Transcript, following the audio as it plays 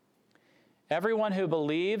Everyone who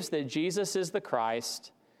believes that Jesus is the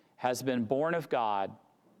Christ has been born of God,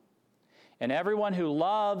 and everyone who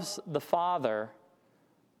loves the Father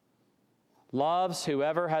loves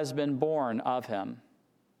whoever has been born of him.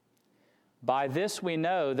 By this we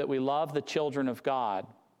know that we love the children of God,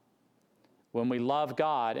 when we love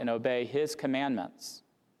God and obey his commandments.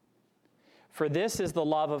 For this is the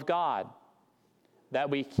love of God, that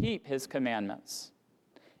we keep his commandments,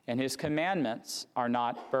 and his commandments are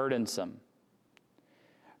not burdensome.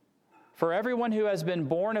 For everyone who has been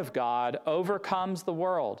born of God overcomes the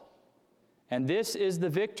world, and this is the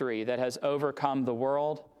victory that has overcome the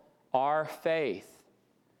world, our faith.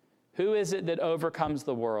 Who is it that overcomes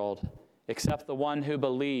the world except the one who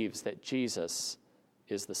believes that Jesus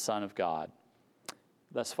is the Son of God?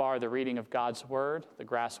 Thus far, the reading of God's word. The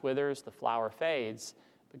grass withers, the flower fades,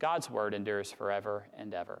 but God's word endures forever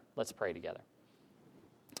and ever. Let's pray together.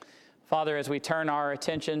 Father, as we turn our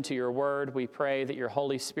attention to your word, we pray that your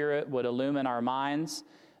Holy Spirit would illumine our minds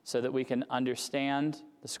so that we can understand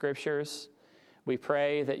the scriptures. We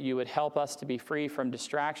pray that you would help us to be free from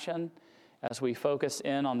distraction as we focus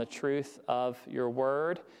in on the truth of your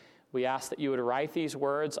word. We ask that you would write these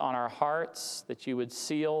words on our hearts, that you would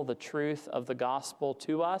seal the truth of the gospel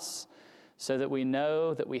to us so that we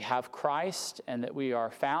know that we have Christ and that we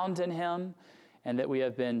are found in him and that we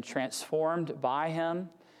have been transformed by him.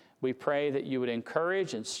 We pray that you would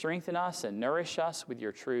encourage and strengthen us and nourish us with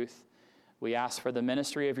your truth. We ask for the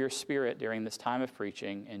ministry of your Spirit during this time of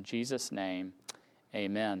preaching. In Jesus' name,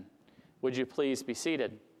 amen. Would you please be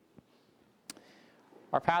seated?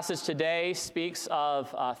 Our passage today speaks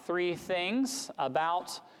of three things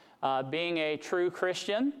about being a true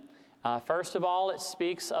Christian. First of all, it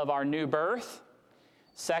speaks of our new birth.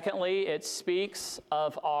 Secondly, it speaks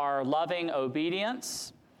of our loving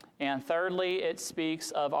obedience. And thirdly, it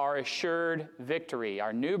speaks of our assured victory,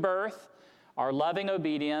 our new birth, our loving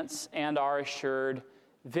obedience, and our assured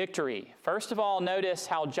victory. First of all, notice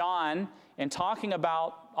how John, in talking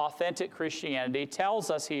about authentic Christianity,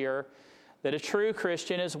 tells us here that a true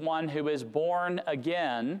Christian is one who is born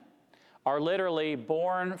again, or literally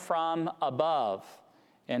born from above.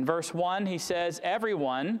 In verse 1, he says,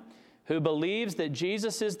 everyone who believes that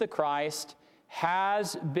Jesus is the Christ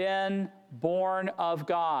has been born of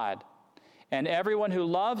God. And everyone who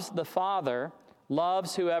loves the Father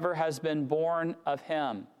loves whoever has been born of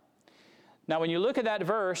him. Now, when you look at that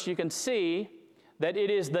verse, you can see that it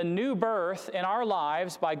is the new birth in our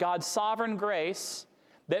lives by God's sovereign grace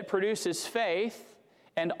that produces faith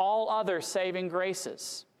and all other saving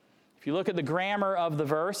graces. If you look at the grammar of the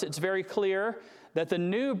verse, it's very clear that the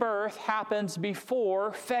new birth happens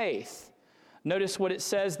before faith. Notice what it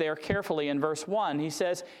says there carefully in verse 1. He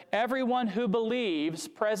says, everyone who believes,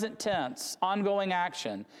 present tense, ongoing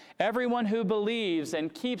action, everyone who believes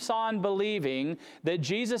and keeps on believing that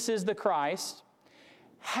Jesus is the Christ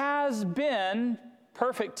has been,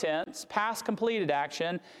 perfect tense, past completed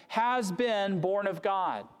action, has been born of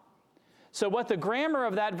God. So what the grammar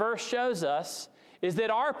of that verse shows us is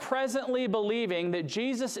that our presently believing that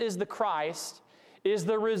Jesus is the Christ is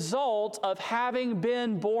the result of having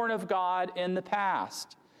been born of God in the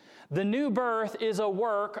past. The new birth is a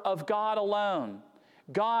work of God alone.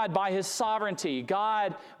 God, by his sovereignty,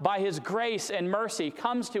 God, by his grace and mercy,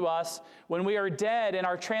 comes to us when we are dead in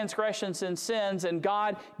our transgressions and sins, and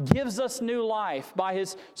God gives us new life by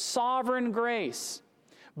his sovereign grace.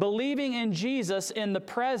 Believing in Jesus in the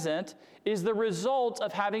present is the result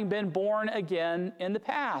of having been born again in the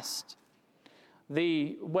past.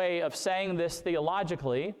 The way of saying this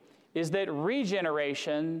theologically is that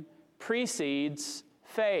regeneration precedes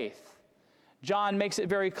faith. John makes it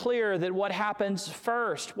very clear that what happens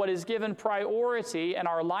first, what is given priority in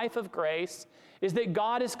our life of grace, is that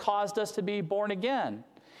God has caused us to be born again.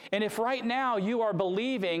 And if right now you are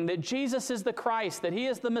believing that Jesus is the Christ, that he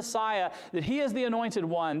is the Messiah, that he is the anointed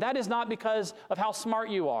one, that is not because of how smart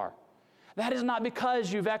you are. That is not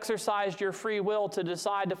because you've exercised your free will to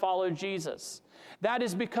decide to follow Jesus. That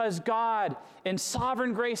is because God, in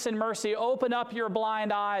sovereign grace and mercy, opened up your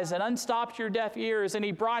blind eyes and unstopped your deaf ears, and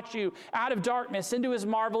he brought you out of darkness into his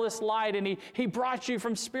marvelous light, and he brought you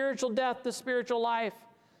from spiritual death to spiritual life.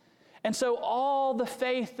 And so all the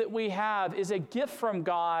faith that we have is a gift from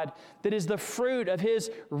God that is the fruit of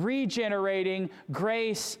his regenerating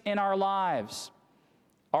grace in our lives.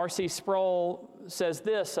 R.C. Sproul says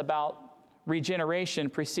this about regeneration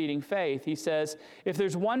preceding faith. He says, if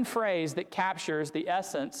there's one phrase that captures the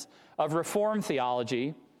essence of Reformed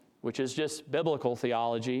theology, which is just biblical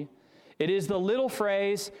theology, it is the little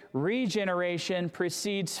phrase, regeneration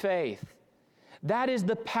precedes faith. That is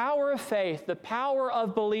the power of faith, the power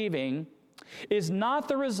of believing, is not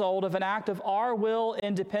the result of an act of our will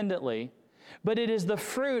independently, but it is the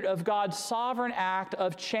fruit of God's sovereign act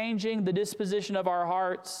of changing the disposition of our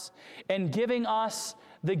hearts and giving us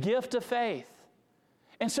the gift of faith.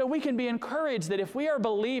 And so we can be encouraged that if we are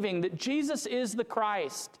believing that Jesus is the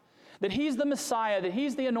Christ, that He's the Messiah, that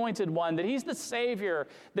He's the Anointed One, that He's the Savior,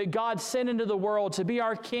 that God sent into the world to be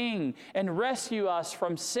our King and rescue us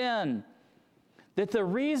from sin, that the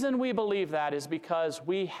reason we believe that is because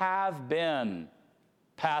we have been,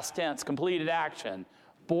 past tense, completed action,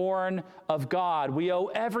 born of God. We owe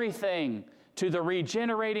everything to the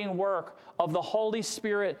regenerating work of the Holy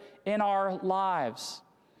Spirit in our lives.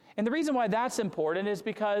 And the reason why that's important is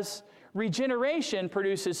because regeneration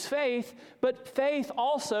produces faith, but faith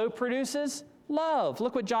also produces love.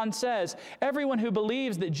 Look what John says. Everyone who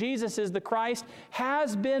believes that Jesus is the Christ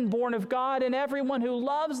has been born of God, and everyone who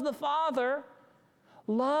loves the Father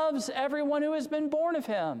loves everyone who has been born of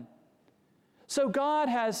Him. So God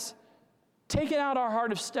has taken out our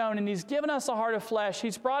heart of stone, and He's given us a heart of flesh.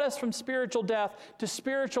 He's brought us from spiritual death to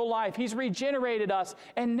spiritual life. He's regenerated us,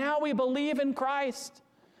 and now we believe in Christ.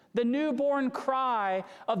 The newborn cry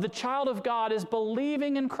of the child of God is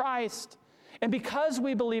believing in Christ. And because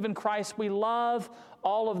we believe in Christ, we love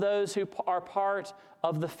all of those who are part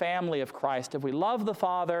of the family of Christ. If we love the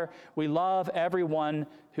Father, we love everyone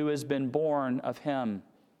who has been born of Him.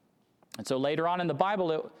 And so later on in the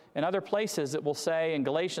Bible, in other places, it will say in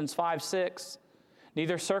Galatians 5:6,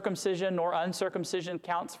 neither circumcision nor uncircumcision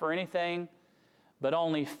counts for anything, but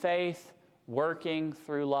only faith working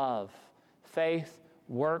through love. Faith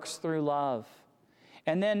works through love.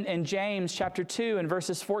 And then in James chapter 2 and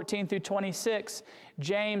verses 14 through 26,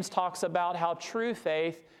 James talks about how true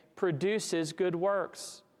faith produces good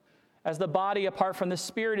works. As the body apart from the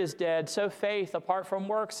Spirit is dead, so faith apart from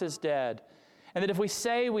works is dead. And that if we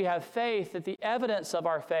say we have faith, that the evidence of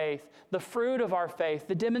our faith, the fruit of our faith,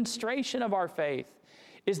 the demonstration of our faith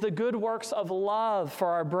is the good works of love for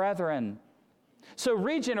our brethren. So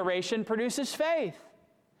regeneration produces faith.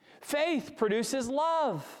 Faith produces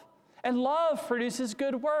love, and love produces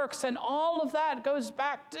good works, and all of that goes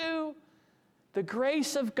back to the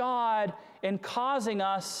grace of God in causing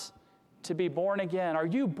us to be born again. Are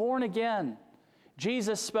you born again?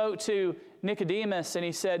 Jesus spoke to Nicodemus, and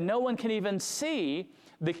He said, no one can even see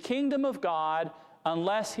the kingdom of God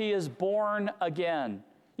unless he is born again.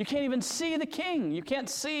 You can't even see the King. You can't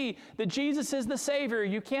see that Jesus is the Savior.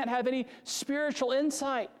 You can't have any spiritual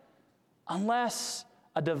insight unless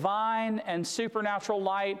a divine and supernatural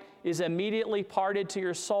light is immediately parted to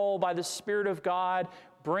your soul by the Spirit of God,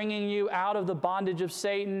 bringing you out of the bondage of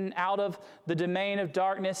Satan, out of the domain of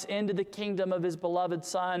darkness, into the kingdom of His beloved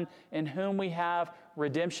Son, in whom we have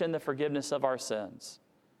redemption, the forgiveness of our sins.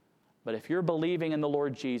 But if you're believing in the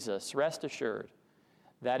Lord Jesus, rest assured,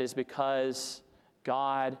 that is because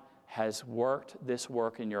God has worked this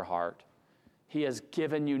work in your heart. He has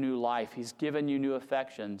given you new life. He's given you new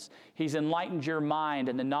affections. He's enlightened your mind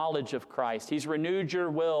in the knowledge of Christ. He's renewed your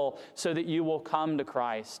will so that you will come to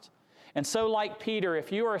Christ. And so like Peter, if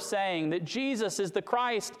you are saying that Jesus is the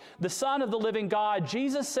Christ, the Son of the living God,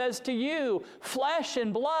 Jesus says to you, flesh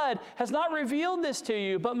and blood has not revealed this to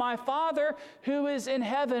you, but my Father who is in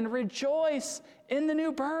heaven. Rejoice in the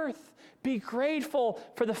new birth. Be grateful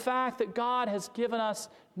for the fact that God has given us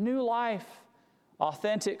new life.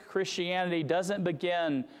 Authentic Christianity doesn't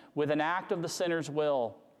begin with an act of the sinner's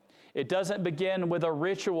will. It doesn't begin with a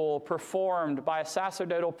ritual performed by a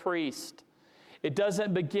sacerdotal priest. It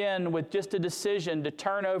doesn't begin with just a decision to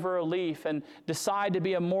turn over a leaf and decide to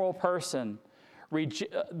be a moral person.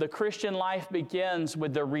 The Christian life begins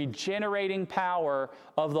with the regenerating power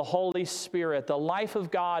of the Holy Spirit, the life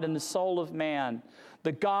of God in the soul of man,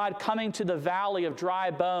 the God coming to the valley of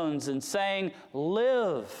dry bones and saying,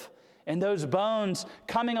 live. And those bones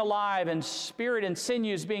coming alive, and spirit and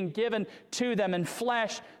sinews being given to them, and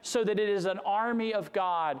flesh, so that it is an army of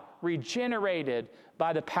God regenerated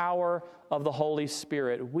by the power of the Holy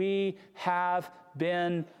Spirit. We have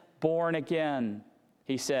been born again,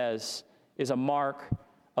 he says, is a mark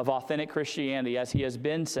of authentic Christianity, as he has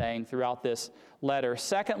been saying throughout this letter.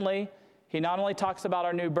 Secondly, he not only talks about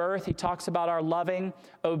our new birth, he talks about our loving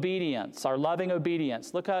obedience,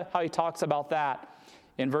 Look at how he talks about that.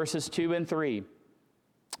 In verses 2 and 3,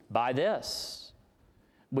 by this,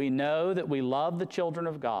 we know that we love the children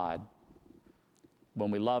of God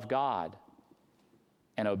when we love God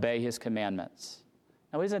and obey His commandments.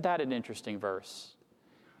 Now, isn't that an interesting verse?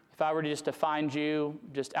 If I were to just to find you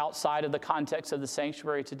just outside of the context of the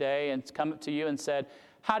sanctuary today and come up to you and said,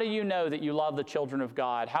 how do you know that you love the children of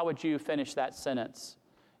God? How would you finish that sentence?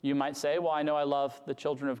 You might say, well, I know I love the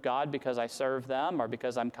children of God because I serve them, or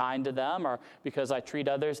because I'm kind to them, or because I treat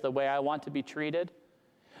others the way I want to be treated.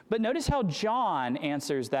 But notice how John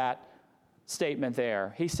answers that statement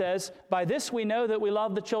there. He says, by this we know that we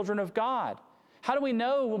love the children of God. How do we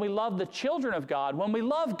know when we love the children of God? When we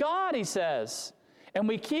love God, he says, and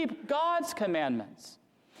we keep God's commandments.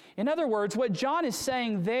 In other words, what John is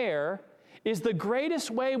saying there is the greatest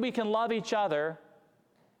way we can love each other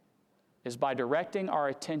is by directing our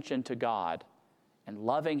attention to God and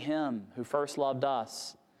loving Him who first loved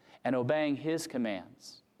us and obeying His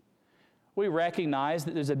commands. We recognize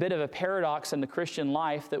that there's a bit of a paradox in the Christian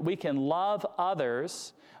life that we can love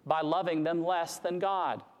others by loving them less than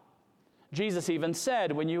God. Jesus even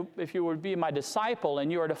said, if you would be my disciple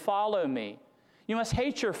and you are to follow me, you must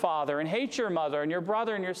hate your father and hate your mother and your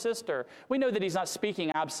brother and your sister. We know that he's not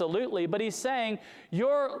speaking absolutely, but he's saying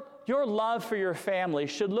your love for your family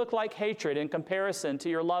should look like hatred in comparison to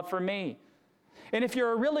your love for me. And if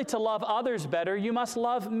you're really to love others better, you must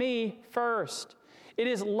love me first. It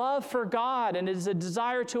is love for God, and it is a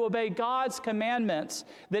desire to obey God's commandments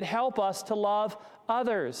that help us to love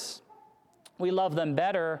others. We love them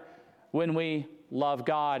better when we love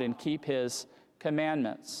God and keep His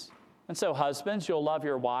commandments. And so, husbands, you'll love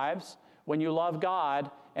your wives when you love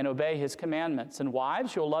God and obey His commandments. And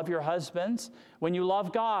wives, you'll love your husbands when you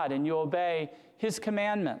love God and you obey His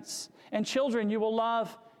commandments. And children, you will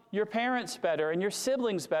love your parents better and your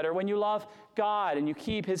siblings better when you love God and you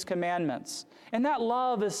keep His commandments. And that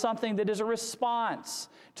love is something that is a response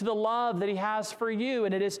to the love that He has for you,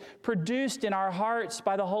 and it is produced in our hearts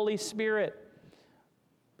by the Holy Spirit.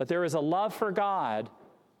 But there is a love for God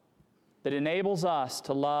that enables us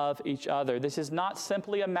to love each other. This is not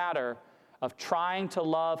simply a matter of trying to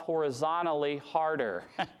love horizontally harder,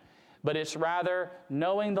 but it's rather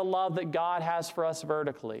knowing the love that God has for us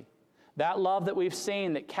vertically. That love that we've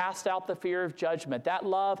seen that cast out the fear of judgment, that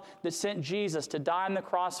love that sent Jesus to die on the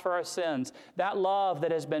cross for our sins, that love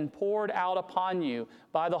that has been poured out upon you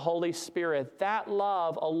by the Holy Spirit, that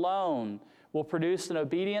love alone will produce an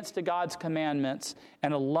obedience to God's commandments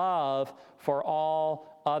and a love for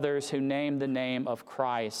all others who name the name of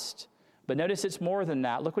Christ. But notice it's more than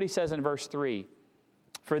that. Look what he says in verse 3.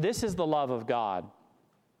 For this is the love of God.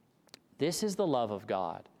 This is the love of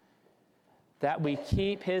God, that we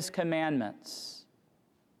keep His commandments,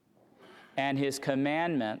 and His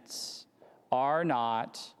commandments are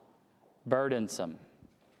not burdensome.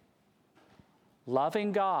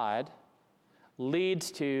 Loving God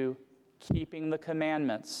leads to keeping the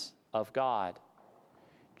commandments of God.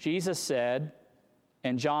 Jesus said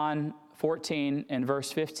in John 14 and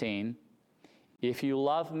verse 15, if you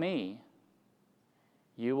love me,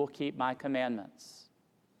 you will keep my commandments.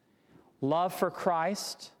 Love for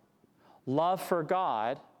Christ, love for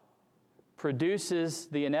God, produces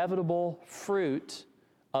the inevitable fruit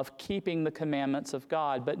of keeping the commandments of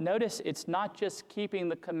God. But notice it's not just keeping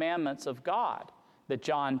the commandments of God that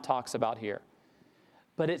John talks about here,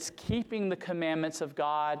 but it's keeping the commandments of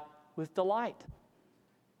God with delight.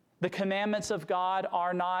 The commandments of God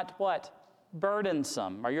are not what?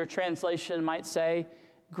 Burdensome, or your translation might say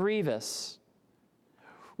grievous.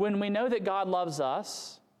 When we know that God loves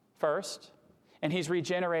us first, and He's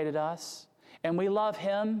regenerated us, and we love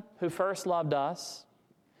Him who first loved us,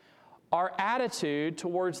 our attitude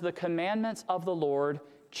towards the commandments of the Lord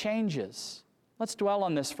changes. Let's dwell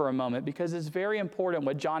on this for a moment, because it's very important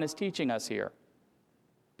what John is teaching us here.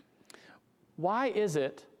 Why is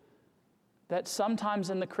it that sometimes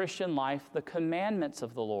in the Christian life, the commandments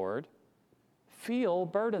of the Lord feel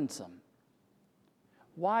burdensome?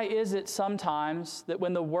 Why is it sometimes that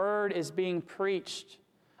when the Word is being preached,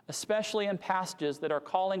 especially in passages that are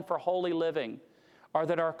calling for holy living, or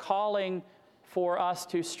that are calling for us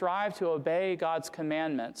to strive to obey God's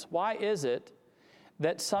commandments, why is it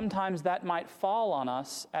that sometimes that might fall on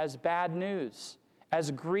us as bad news,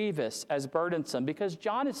 as grievous, as burdensome? Because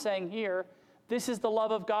John is saying here, this is the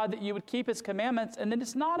love of God, that you would keep His commandments, and then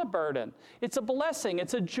it's not a burden. It's a blessing.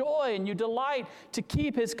 It's a joy, and you delight to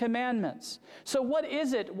keep His commandments. So what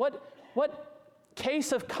is it? What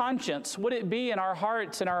case of conscience would it be in our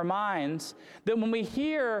hearts and our minds that when we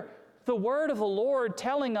hear the word of the Lord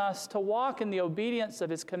telling us to walk in the obedience of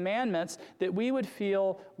His commandments, that we would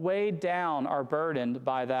feel weighed down or burdened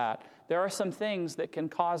by that? There are some things that can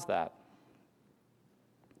cause that.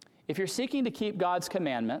 If you're seeking to keep God's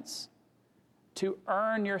commandments, to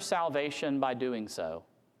earn your salvation by doing so,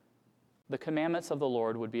 the commandments of the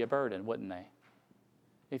Lord would be a burden, wouldn't they?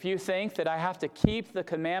 If you think that I have to keep the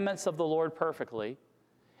commandments of the Lord perfectly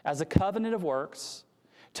as a covenant of works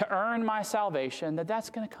to earn my salvation, that's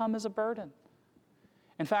going to come as a burden.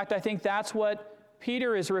 In fact, I think that's what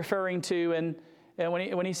Peter is referring to and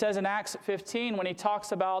when he says in Acts 15, when he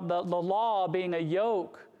talks about the law being a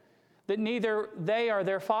yoke that neither they or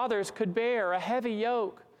their fathers could bear, a heavy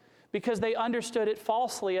yoke, because they understood it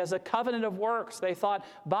falsely as a covenant of works. They thought,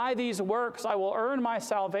 by these works I will earn my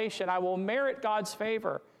salvation, I will merit God's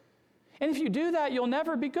favor. And if you do that, you'll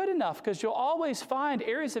never be good enough, because you'll always find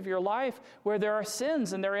areas of your life where there are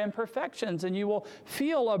sins and there are imperfections, and you will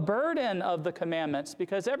feel a burden of the commandments,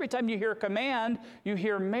 because every time you hear command, you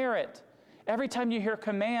hear merit. Every time you hear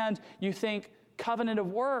command, you think covenant of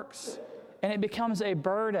works, and it becomes a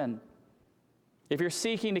burden. If you're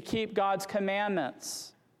seeking to keep God's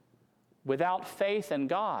commandments without faith in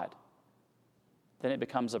God, then it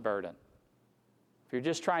becomes a burden. If you're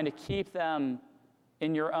just trying to keep them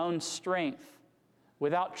in your own strength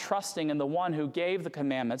without trusting in the one who gave the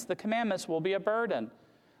commandments will be a burden.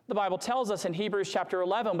 The Bible tells us in Hebrews chapter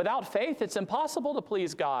 11, without faith it's impossible to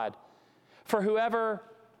please God. For whoever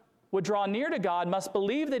would draw near to God must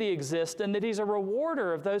believe that he exists and that he's a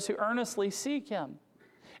rewarder of those who earnestly seek him.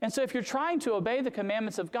 And so if you're trying to obey the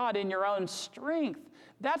commandments of God in your own strength,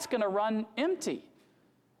 that's going to run empty.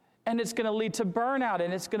 And it's going to lead to burnout,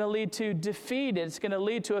 and it's going to lead to defeat. It's going to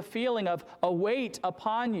lead to a feeling of a weight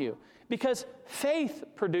upon you. Because faith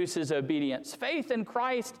produces obedience. Faith in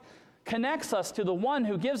Christ connects us to the one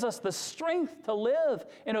who gives us the strength to live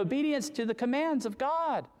in obedience to the commands of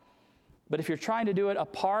God. But if you're trying to do it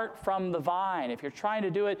apart from the vine, if you're trying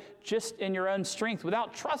to do it just in your own strength,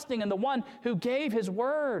 without trusting in the one who gave his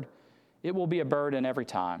word, it will be a burden every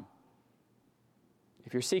time.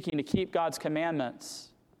 If you're seeking to keep God's commandments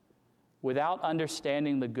without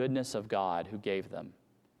understanding the goodness of God who gave them,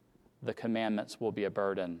 the commandments will be a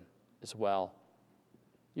burden as well.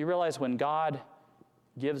 You realize when God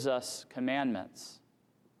gives us commandments,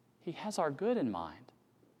 he has our good in mind.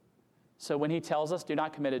 So when he tells us do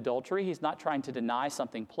not commit adultery, he's not trying to deny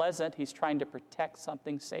something pleasant. He's trying to protect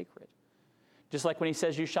something sacred. Just like when he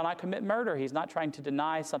says you shall not commit murder, he's not trying to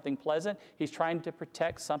deny something pleasant. He's trying to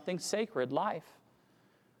protect something sacred, life.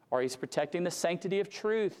 Or he's protecting the sanctity of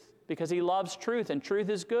truth because he loves truth, and truth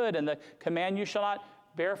is good. And the command you shall not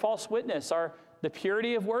bear false witness, or the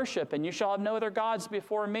purity of worship, and you shall have no other gods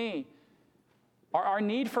before me. Or our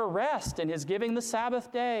need for rest and his giving the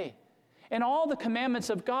Sabbath day. And all the commandments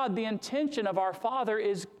of God, the intention of our Father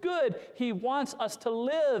is good. He wants us to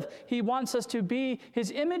live. He wants us to be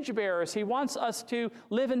his image bearers. He wants us to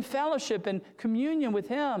live in fellowship and communion with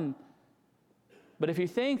him. But if you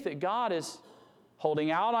think that God is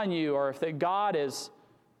holding out on you, or if that God is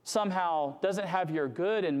somehow doesn't have your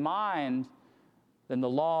good in mind, then the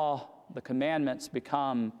law, the commandments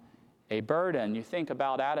become a burden. You think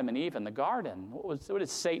about Adam and Eve in the garden. What did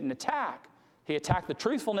Satan attack? He attacked the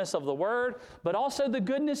truthfulness of the word, but also the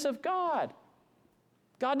goodness of God.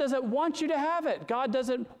 God doesn't want you to have it. God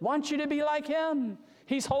doesn't want you to be like him.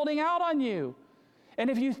 He's holding out on you.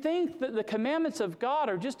 And if you think that the commandments of God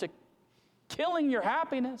are just killing your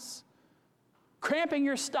happiness, cramping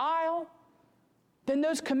your style, then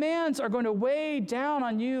those commands are going to weigh down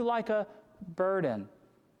on you like a burden.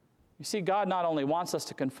 You see, God not only wants us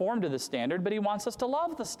to conform to the standard, but he wants us to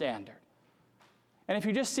love the standard. And if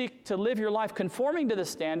you just seek to live your life conforming to the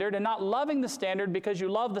standard and not loving the standard because you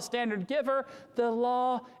love the standard giver, the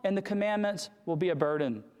law and the commandments will be a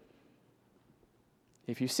burden.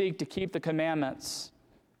 If you seek to keep the commandments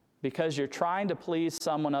because you're trying to please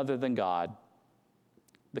someone other than God,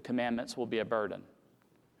 the commandments will be a burden.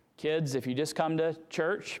 Kids, if you just come to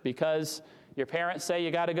church because your parents say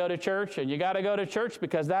you got to go to church, and you got to go to church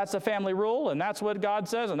because that's a family rule, and that's what God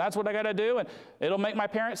says, and that's what I got to do, and it'll make my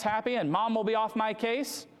parents happy, and mom will be off my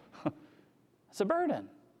case. It's a burden.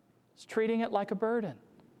 It's treating it like a burden.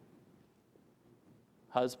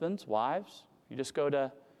 Husbands, wives, you just go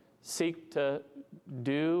to seek to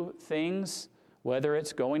do things, whether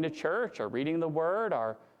it's going to church or reading the word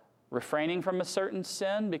or refraining from a certain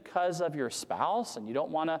sin because of your spouse, and you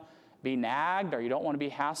don't want to be nagged or you don't want to be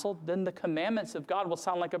hassled, then the commandments of God will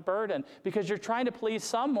sound like a burden because you're trying to please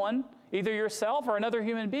someone, either yourself or another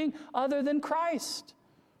human being, other than Christ.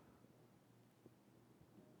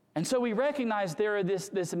 And so we recognize there is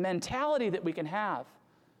this mentality that we can have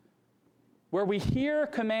where we hear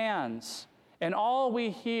commands and all we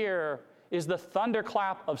hear is the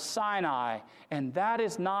thunderclap of Sinai, and that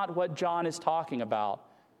is not what John is talking about.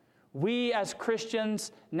 We as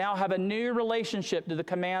Christians now have a new relationship to the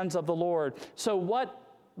commands of the Lord. So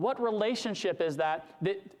what relationship is that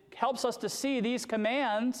helps us to see these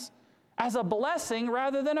commands as a blessing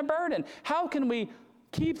rather than a burden? How can we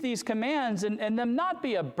keep these commands and them not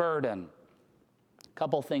be a burden? A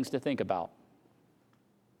couple things to think about.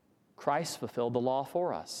 Christ fulfilled the law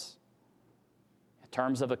for us.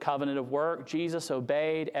 terms of a covenant of work, Jesus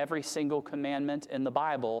obeyed every single commandment in the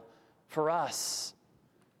Bible for us.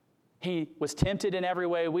 He was tempted in every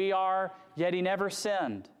way we are, yet he never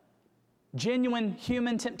sinned. Genuine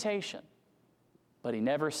human temptation, but he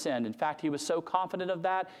never sinned. In fact, he was so confident of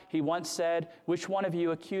that, he once said, "Which one of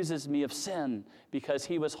you accuses me of sin?" Because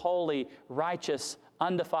he was holy, righteous,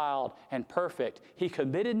 undefiled, and perfect. He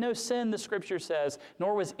committed no sin, the Scripture says,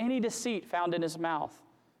 nor was any deceit found in his mouth.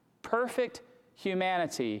 Perfect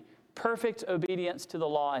humanity, perfect obedience to the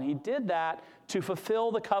law, and he did that to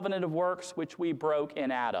fulfill the covenant of works which we broke in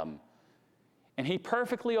Adam. And he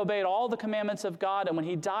perfectly obeyed all the commandments of God, and when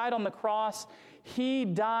he died on the cross, he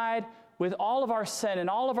died with all of our sin and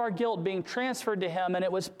all of our guilt being transferred to him, and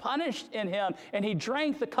it was punished in him, and he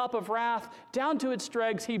drank the cup of wrath down to its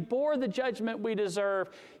dregs. He bore the judgment we deserve.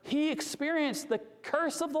 He experienced the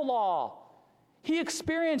curse of the law. He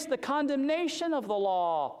experienced the condemnation of the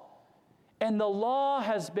law. And the law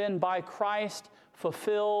has been by Christ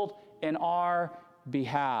fulfilled in our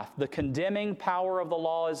behalf. The condemning power of the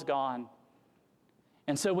law is gone.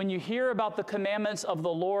 And so when you hear about the commandments of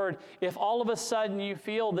the Lord, if all of a sudden you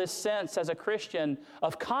feel this sense as a Christian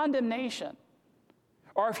of condemnation,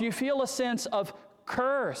 or if you feel a sense of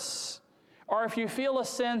curse, or if you feel a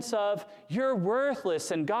sense of you're worthless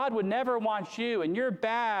and God would never want you and you're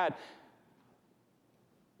bad,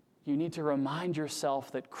 you need to remind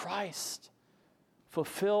yourself that Christ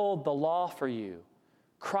fulfilled the law for you.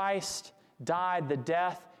 Christ died the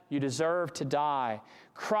death you deserve to die.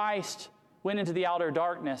 Christ went into the outer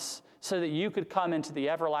darkness so that you could come into the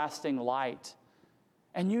everlasting light.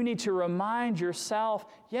 And you need to remind yourself,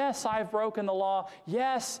 yes, I've broken the law.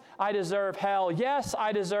 Yes, I deserve hell. Yes,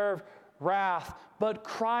 I deserve wrath. But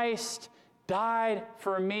Christ died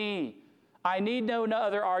for me. I need no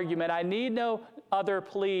other argument. I need no other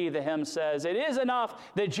plea, the hymn says. It is enough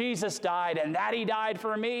that Jesus died and that he died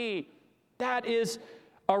for me. That is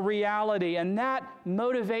a reality, and that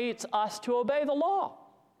motivates us to obey the law,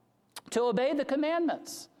 to obey the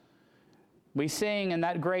commandments. We sing in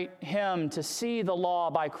that great hymn, to see the law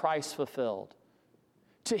by Christ fulfilled.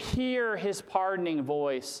 To hear his pardoning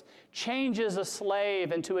voice changes a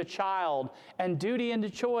slave into a child and duty into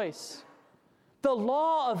choice. The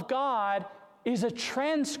law of God is a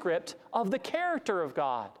transcript of the character of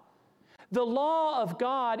God. The law of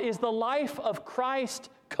God is the life of Christ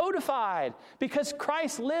codified because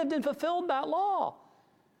Christ lived and fulfilled that law.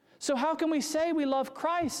 So how can we say we love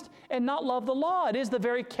Christ and not love the law? It is the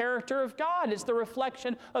very character of God. It's the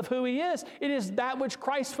reflection of who he is. It is that which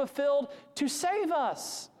Christ fulfilled to save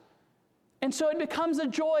us. And so it becomes a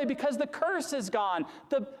joy because the curse is gone.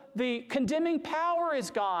 The condemning power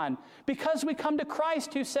is gone because we come to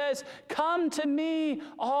Christ who says, "Come to me,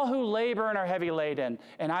 all who labor and are heavy laden,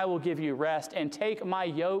 and I will give you rest, and take my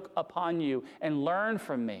yoke upon you and learn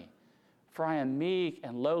from me. For I am meek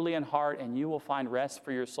and lowly in heart, and you will find rest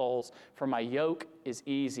for your souls. For my yoke is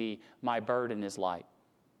easy, my burden is light."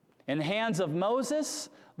 In the hands of Moses,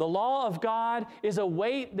 the law of God is a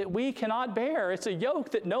weight that we cannot bear. It's a yoke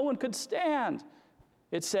that no one could stand.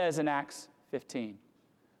 It says in Acts 15.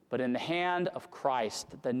 But in the hand of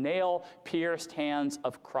Christ, the nail-pierced hands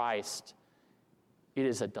of Christ, it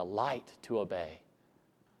is a delight to obey.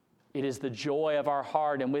 It is the joy of our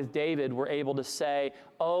heart. And with David, we're able to say,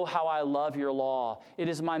 "Oh, how I love your law. It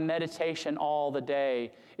is my meditation all the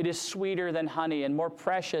day. It is sweeter than honey and more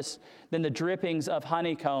precious than the drippings of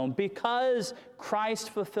honeycomb." Because Christ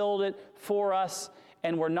fulfilled it for us,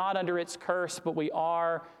 and we're not under its curse, but we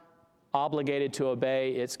are obligated to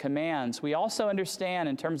obey its commands. We also understand,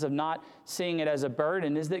 in terms of not seeing it as a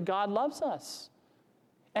burden, is that God loves us.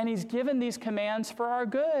 And he's given these commands for our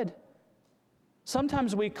good.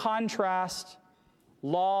 Sometimes we contrast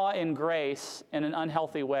law and grace in an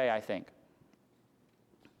unhealthy way, I think.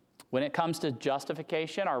 When it comes to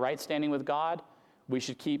justification, our right standing with God, we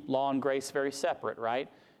should keep law and grace very separate, right?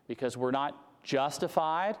 Because we're not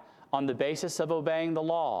justified on the basis of obeying the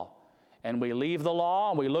law. And we leave the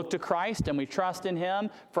law, and we look to Christ, and we trust in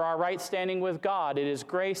him for our right standing with God. It is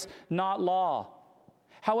grace, not law.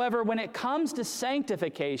 However, when it comes to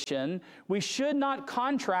sanctification, we should not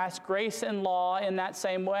contrast grace and law in that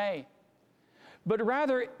same way. But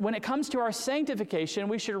rather, when it comes to our sanctification,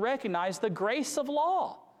 we should recognize the grace of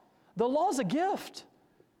law. The law is a gift.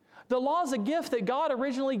 The law is a gift that God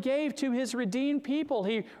originally gave to His redeemed people.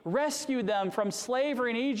 He rescued them from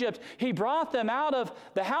slavery in Egypt. He brought them out of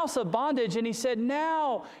the house of bondage, and He said,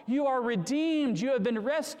 now you are redeemed. You have been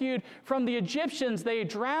rescued from the Egyptians. They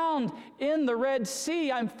drowned in the Red Sea.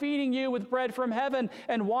 I'm feeding you with bread from heaven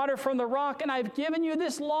and water from the rock, and I've given you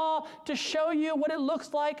this law to show you what it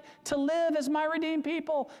looks like to live as my redeemed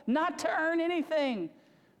people, not to earn anything,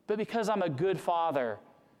 but because I'm a good Father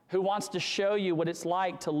who wants to show you what it's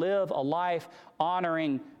like to live a life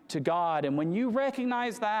honoring to God. And when you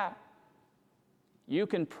recognize that, you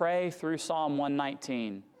can pray through Psalm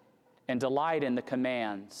 119 and delight in the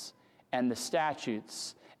commands and the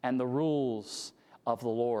statutes and the rules of the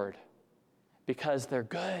Lord, because they're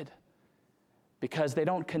good, because they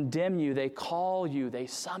don't condemn you, they call you, they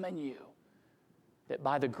summon you. That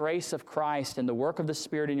by the grace of Christ and the work of the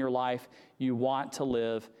Spirit in your life, you want to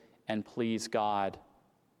live and please God.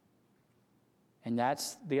 And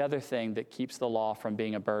that's the other thing that keeps the law from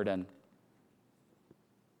being a burden.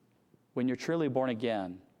 When you're truly born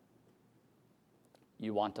again,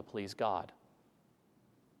 you want to please God.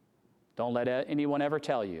 Don't let anyone ever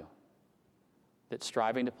tell you that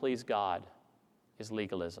striving to please God is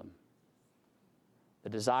legalism. The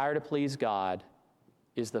desire to please God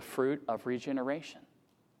is the fruit of regeneration.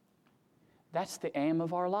 That's the aim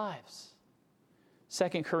of our lives.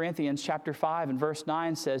 2 Corinthians chapter 5 and verse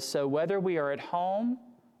 9 says, so whether we are at home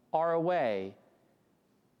or away,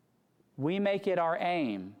 we make it our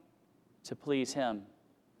aim to please Him.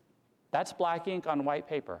 That's black ink on white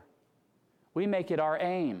paper. We make it our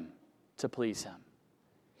aim to please Him.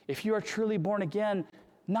 If you are truly born again,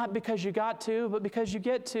 not because you got to, but because you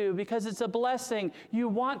get to, because it's a blessing, you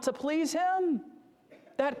want to please Him.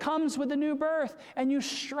 That comes with the new birth, and you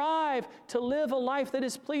strive to live a life that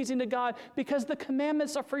is pleasing to God because the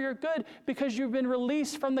commandments are for your good, because you've been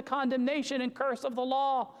released from the condemnation and curse of the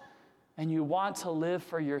law, and you want to live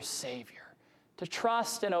for your Savior, to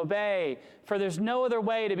trust and obey, for there's no other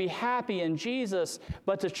way to be happy in Jesus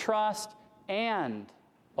but to trust and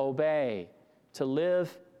obey, to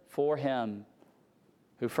live for Him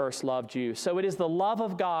who first loved you. So it is the love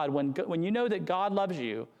of God, when you know that God loves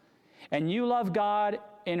you, and you love God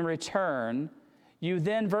in return, you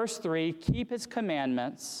then, verse 3, keep His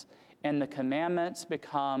commandments, and the commandments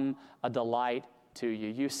become a delight to you.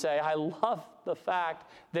 You say, I love the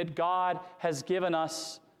fact that God has given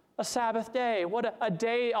us a Sabbath day. What a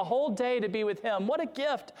day, a whole day to be with Him. What a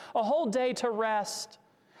gift, a whole day to rest.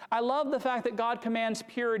 I love the fact that God commands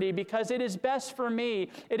purity because it is best for me.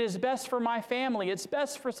 It is best for my family. It's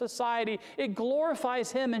best for society. It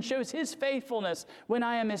glorifies Him and shows His faithfulness when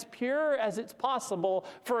I am as pure as it's possible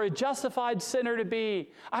for a justified sinner to be.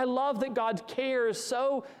 I love that God cares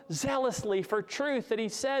so zealously for truth that He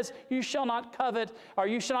says, you shall not covet or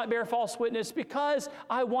you shall not bear false witness, because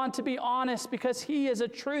I want to be honest, because He is a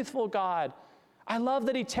truthful God. I love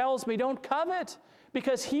that He tells me, don't covet,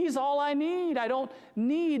 because He's all I need. I don't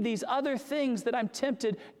need these other things that I'm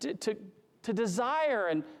tempted to desire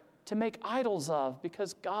and to make idols of,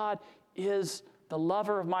 because God is the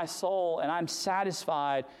lover of my soul, and I'm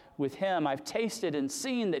satisfied with Him. I've tasted and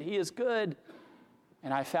seen that He is good,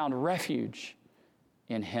 and I found refuge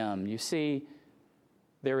in Him. You see,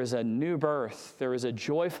 there is a new birth. There is a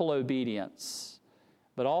joyful obedience.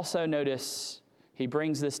 But also notice he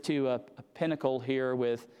brings this to a pinnacle here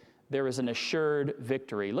with, there is an assured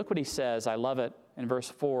victory. Look what he says. I love it. In verse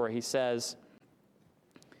 4, he says,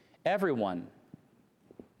 everyone,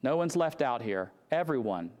 no one's left out here,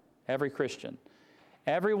 everyone, every Christian,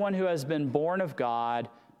 everyone who has been born of God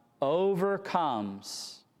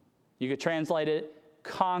overcomes, you could translate it,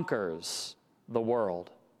 conquers the world.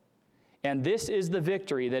 And this is the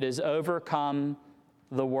victory that has overcome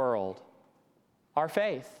the world, our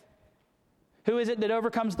faith. Who is it that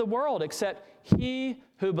overcomes the world except he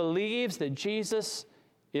who believes that Jesus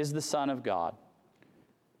is the Son of God?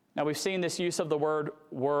 Now, we've seen this use of the word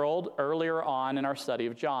world earlier on in our study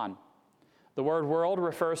of John. The word world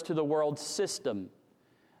refers to the world system.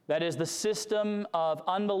 That is the system of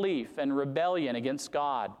unbelief and rebellion against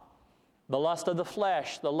God. The lust of the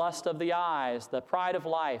flesh, the lust of the eyes, the pride of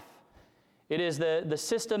life. It is the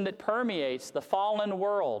system that permeates the fallen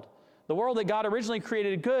world. The world that God originally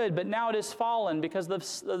created good, but now it is fallen because of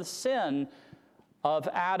the sin of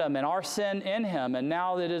Adam and our sin in him. And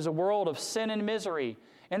now it is a world of sin and misery.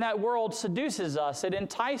 And that world seduces us, it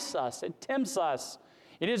entices us, it tempts us.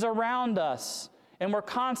 It is around us, and we're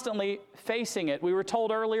constantly facing it. We were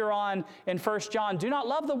told earlier on in 1 John, do not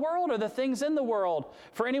love the world or the things in the world.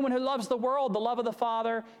 For anyone who loves the world, the love of the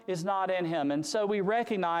Father is not in him. And so we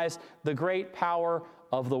recognize the great power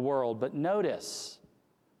of the world. But notice,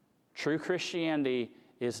 true Christianity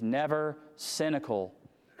is never cynical.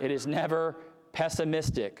 It is never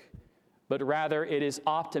pessimistic, but rather it is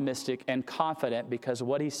optimistic and confident, because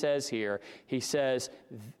what he says here, he says,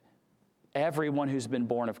 everyone who's been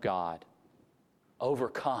born of God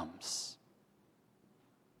overcomes,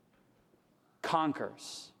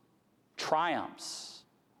 conquers, triumphs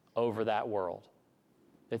over that world.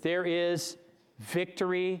 That there is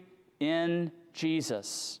victory in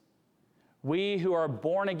Jesus. We who are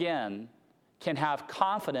born again can have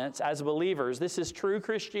confidence as believers. This is true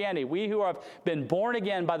Christianity. We who have been born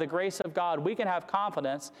again by the grace of God, we can have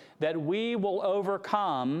confidence that we will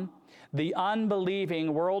overcome the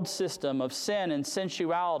unbelieving world system of sin and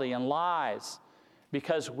sensuality and lies,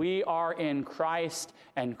 because we are in Christ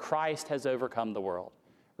and Christ has overcome the world.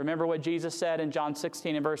 Remember what Jesus said in John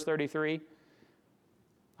 16 and verse 33?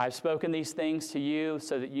 I've spoken these things to you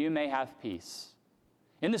so that you may have peace.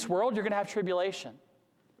 In this world, you're going to have tribulation.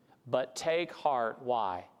 But take heart.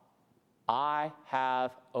 Why? I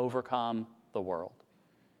have overcome the world.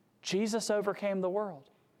 Jesus overcame the world.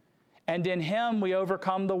 And in him we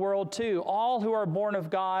overcome the world too. All who are born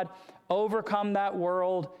of God overcome that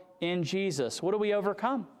world in Jesus. What do we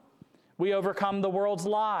overcome? We overcome the world's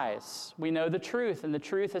lies. We know the truth, and the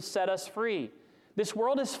truth has set us free. This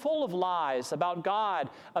world is full of lies about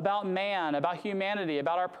God, about man, about humanity,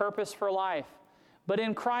 about our purpose for life. But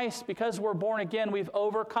in Christ, because we're born again, we've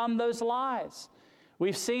overcome those lies.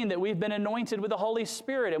 We've seen that we've been anointed with the Holy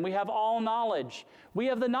Spirit, and we have all knowledge. We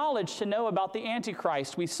have the knowledge to know about the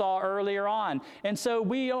Antichrist we saw earlier on. And so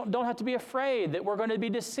we don't have to be afraid that we're going to be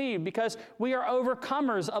deceived, because we are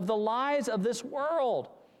overcomers of the lies of this world.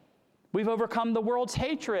 We've overcome the world's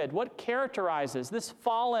hatred. What characterizes this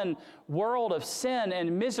fallen world of sin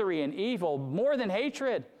and misery and evil more than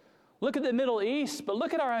hatred? Look at the Middle East, but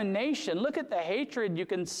look at our own nation. Look at the hatred you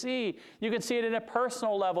can see. You can see it at a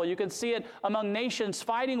personal level. You can see it among nations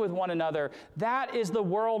fighting with one another. That is the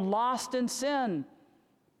world lost in sin.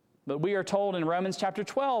 But we are told in Romans chapter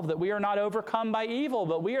 12 that we are not overcome by evil,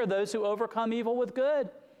 but we are those who overcome evil with good.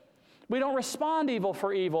 We don't respond evil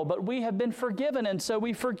for evil, but we have been forgiven, and so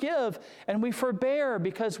we forgive and we forbear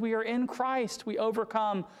because we are in Christ. We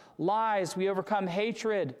overcome lies. We overcome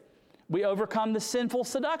hatred. We overcome the sinful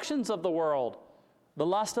seductions of the world, the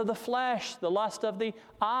lust of the flesh, the lust of the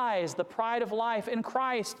eyes, the pride of life. In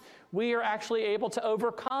Christ, we are actually able to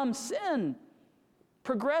overcome sin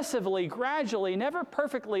progressively, gradually, never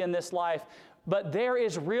perfectly in this life, but there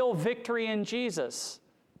is real victory in Jesus.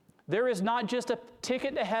 There is not just a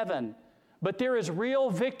ticket to heaven, but there is real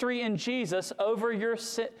victory in Jesus over your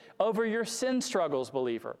sin struggles,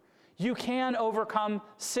 believer. You can overcome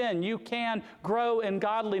sin. You can grow in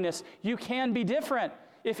godliness. You can be different.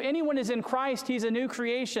 If anyone is in Christ, he's a new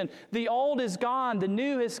creation. The old is gone. The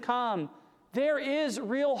new has come. There is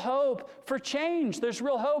real hope for change. There's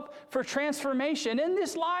real hope for transformation in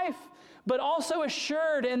this life, but also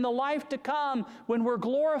assured in the life to come when we're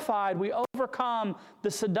glorified. We overcome the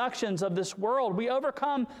seductions of this world. We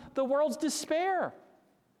overcome the world's despair.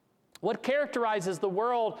 What characterizes the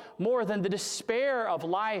world more than the despair of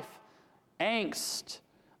life? Angst,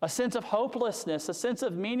 a sense of hopelessness, a sense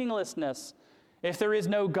of meaninglessness. If there is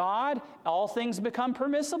no God, all things become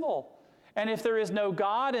permissible. And if there is no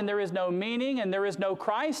God, and there is no meaning, and there is no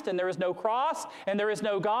Christ, and there is no cross, and there is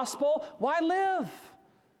no gospel, why live?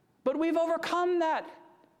 But we've overcome that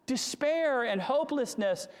despair and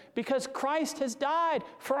hopelessness because Christ has died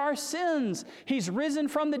for our sins. He's risen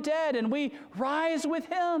from the dead, and we rise with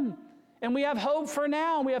him. And we have hope for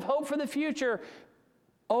now, and we have hope for the future.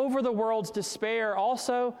 Over the world's despair,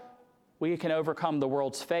 also, we can overcome the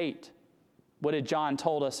world's fate. What did John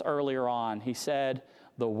told us earlier on? He said,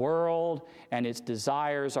 the world and its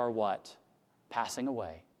desires are what? Passing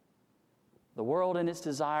away. The world and its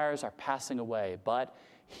desires are passing away, but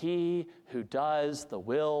he who does the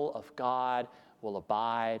will of God will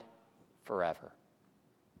abide forever.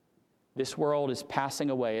 This world is passing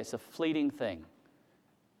away. It's a fleeting thing.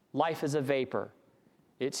 Life is a vapor.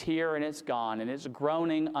 It's here and it's gone, and it's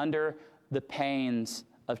groaning under the pains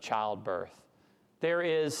of childbirth. There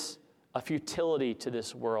is a futility to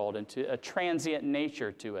this world and to a transient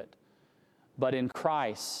nature to it. But in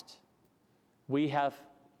Christ, we have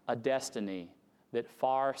a destiny that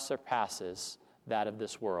far surpasses that of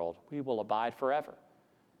this world. We will abide forever.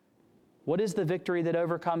 What is the victory that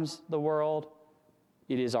overcomes the world?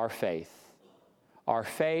 It is our faith. Our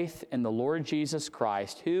faith in the Lord Jesus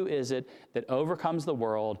Christ. Who is it that overcomes the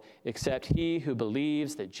world except he who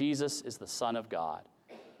believes that Jesus is the Son of God?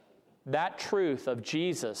 That truth of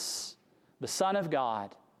Jesus, the Son of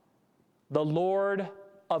God, the Lord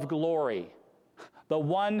of glory, the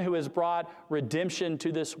one who has brought redemption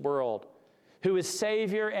to this world, who is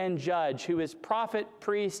Savior and Judge, who is prophet,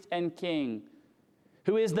 priest, and king,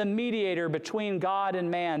 who is the mediator between God and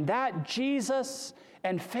man. That Jesus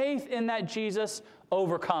and faith in that Jesus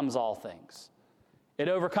overcomes all things. It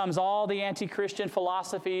overcomes all the anti-Christian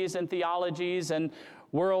philosophies and theologies and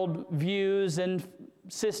world views and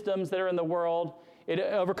systems that are in the world. It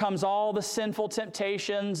overcomes all the sinful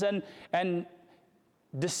temptations and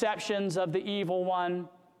deceptions of the evil one.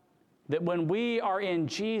 That when we are in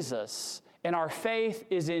Jesus and our faith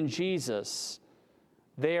is in Jesus,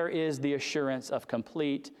 there is the assurance of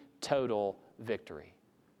complete, total victory.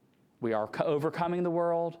 We are overcoming the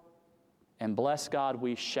world, and bless God,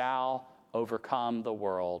 we shall overcome the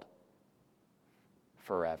world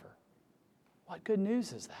forever. What good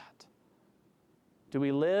news is that? Do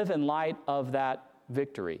we live in light of that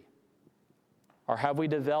victory? Or have we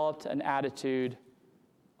developed an attitude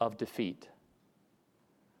of defeat?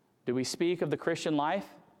 Do we speak of the Christian life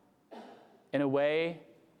in a way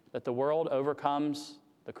that the world overcomes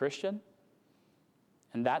the Christian?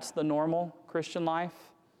 And that's the normal Christian life?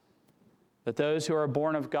 That those who are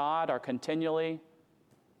born of God are continually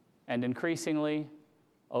and increasingly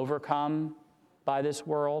overcome by this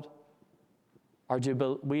world? Or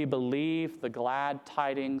do we believe the glad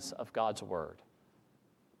tidings of God's word?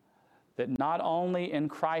 That not only in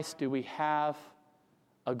Christ do we have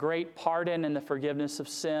a great pardon and the forgiveness of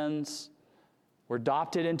sins, we're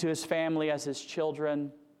adopted into his family as his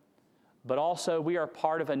children, but also we are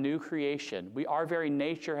part of a new creation. Our very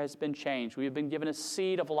nature has been changed. We have been given a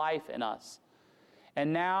seed of life in us.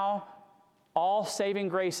 And now all saving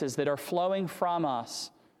graces that are flowing from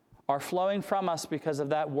us because of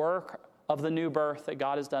that work of the new birth that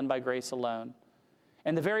God has done by grace alone.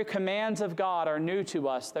 And the very commands of God are new to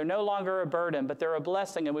us. They're no longer a burden, but they're a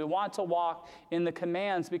blessing. And we want to walk in the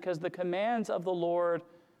commands because the commands of the Lord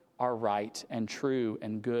are right and true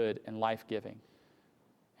and good and life-giving.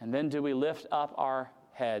 And then do we lift up our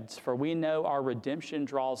heads? For we know our redemption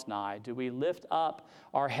draws nigh. Do we lift up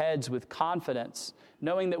our heads with confidence,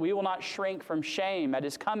 knowing that we will not shrink from shame at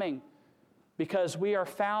his coming, because we are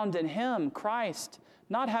found in him, Christ,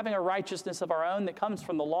 not having a righteousness of our own that comes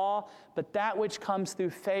from the law, but that which comes through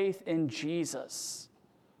faith in Jesus.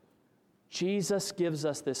 Jesus gives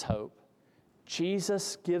us this hope.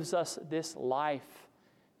 Jesus gives us this life.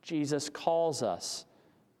 Jesus calls us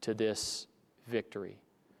to this victory.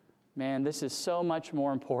 Man, this is so much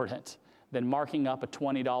more important than marking up a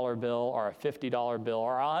 $20 bill or a $50 bill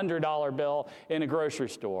or a $100 bill in a grocery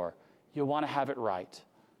store. You want to have it right.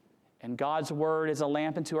 And God's word is a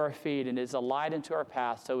lamp unto our feet and is a light unto our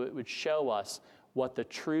path, so it would show us what the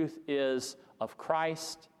truth is of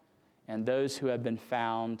Christ and those who have been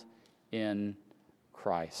found in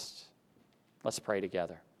Christ. Let's pray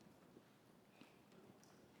together.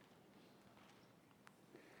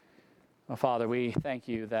 Oh, Father, we thank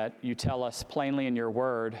you that you tell us plainly in your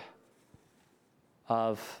word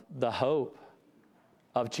of the hope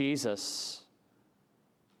of Jesus,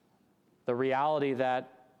 the reality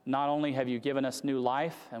that not only have you given us new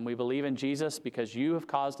life, and we believe in Jesus because you have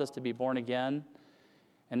caused us to be born again,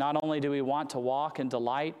 and not only do we want to walk in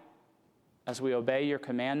delight as we obey your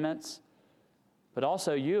commandments, but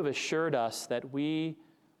also you have assured us that we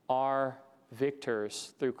are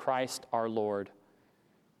victors through Christ our Lord.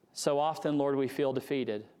 So often, Lord, we feel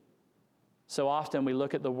defeated. So often we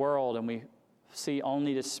look at the world and we see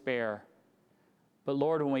only despair. But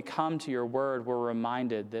Lord, when we come to your word, we're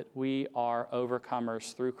reminded that we are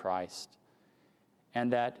overcomers through Christ,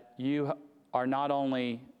 and that you are not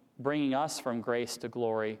only bringing us from grace to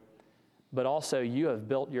glory, but also you have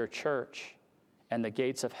built your church, and the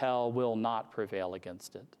gates of hell will not prevail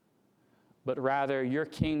against it. But rather, your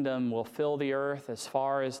kingdom will fill the earth as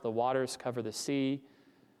far as the waters cover the sea,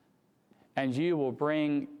 and you will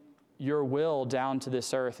bring your will down to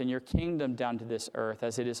this earth and your kingdom down to this earth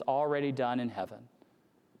as it is already done in heaven.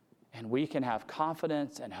 And we can have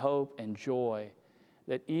confidence and hope and joy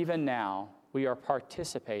that even now we are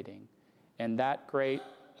participating in that great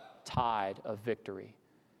tide of victory.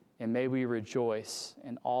 And may we rejoice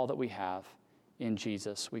in all that we have in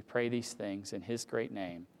Jesus. We pray these things in his great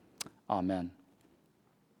name. Amen.